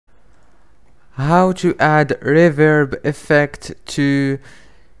how to add reverb effect to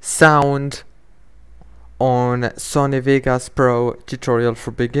sound on Sony Vegas Pro tutorial for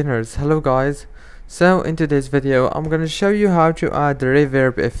beginners. Hello guys, so in today's video I'm gonna show you how to add the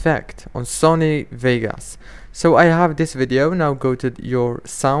reverb effect on Sony Vegas. So I have this video. Now go to your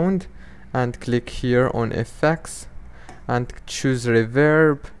sound and click here on effects and choose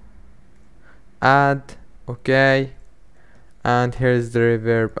reverb, add, okay, and here's the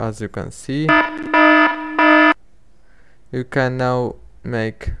reverb. As you can see, you can now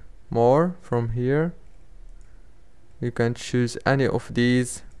make more from here. You can choose any of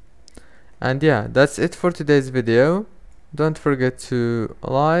these, and yeah, that's it for today's video. Don't forget to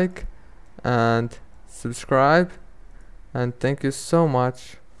like and subscribe, and thank you so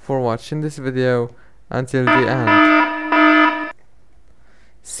much for watching this video until the end.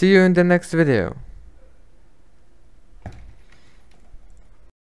 See you in the next video.